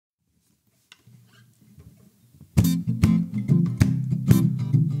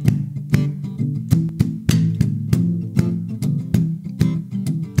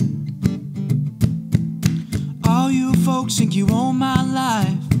folks think you own my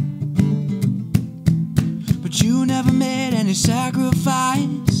life, but you never made any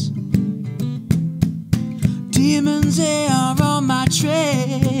sacrifice. Demons, they are on my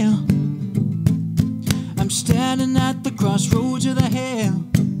trail. I'm standing at the crossroads of the hell.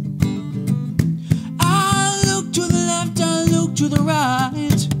 I look to the left, I look to the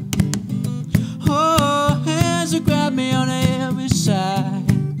right. Oh, hands that grab me on every side.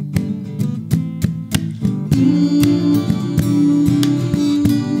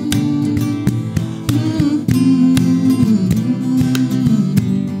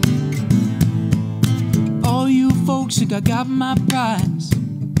 All you folks think I got my prize,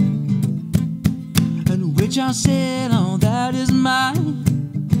 and which I said, oh, that is mine.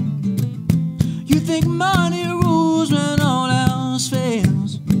 You think money rules when all else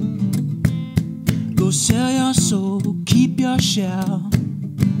fails. Go sell your soul, keep your shell.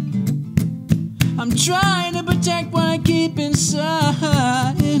 I'm trying to protect what I keep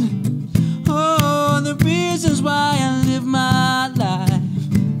inside. Oh, the reasons why I live my life.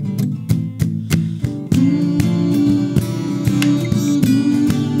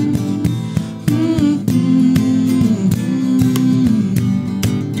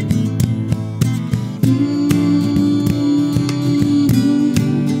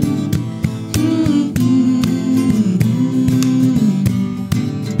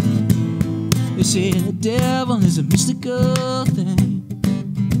 They say the devil is a mystical thing.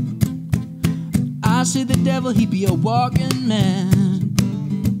 I say the devil, he be a walking man.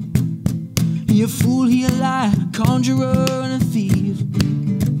 He a fool, he a liar, a conjurer and a thief.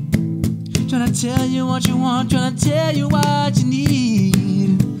 Trying to tell you what you want, trying to tell you what you need.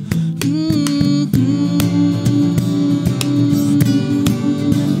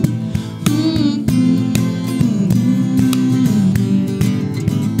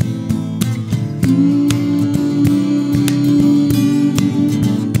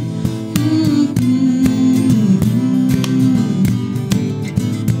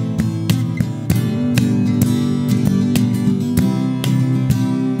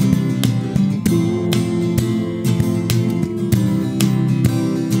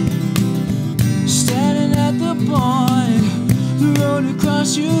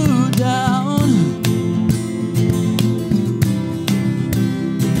 Cross you down.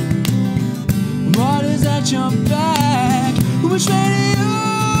 What is at your back? Which way do you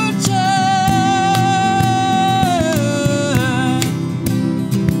turn?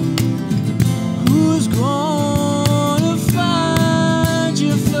 Who's gonna find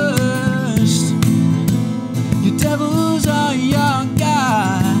you first? Your devils are your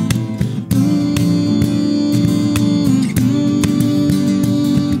God.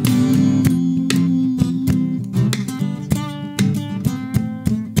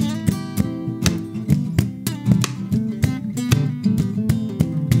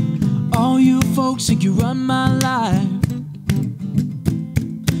 Folks think you run my life,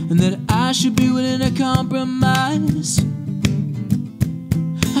 and that I should be willing to compromise.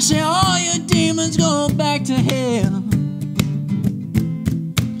 I say all your demons go back to hell.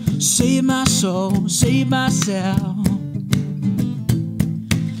 Save my soul, save myself.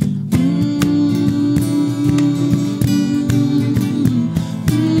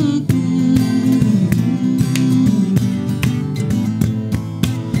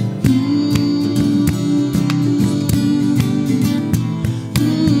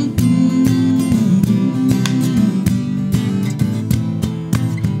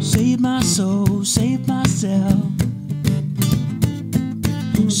 Save my soul, save myself.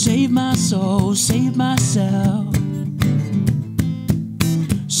 Save my soul, save myself.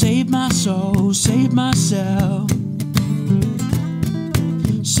 Save my soul, save myself.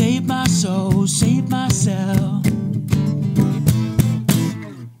 Save my soul, save myself.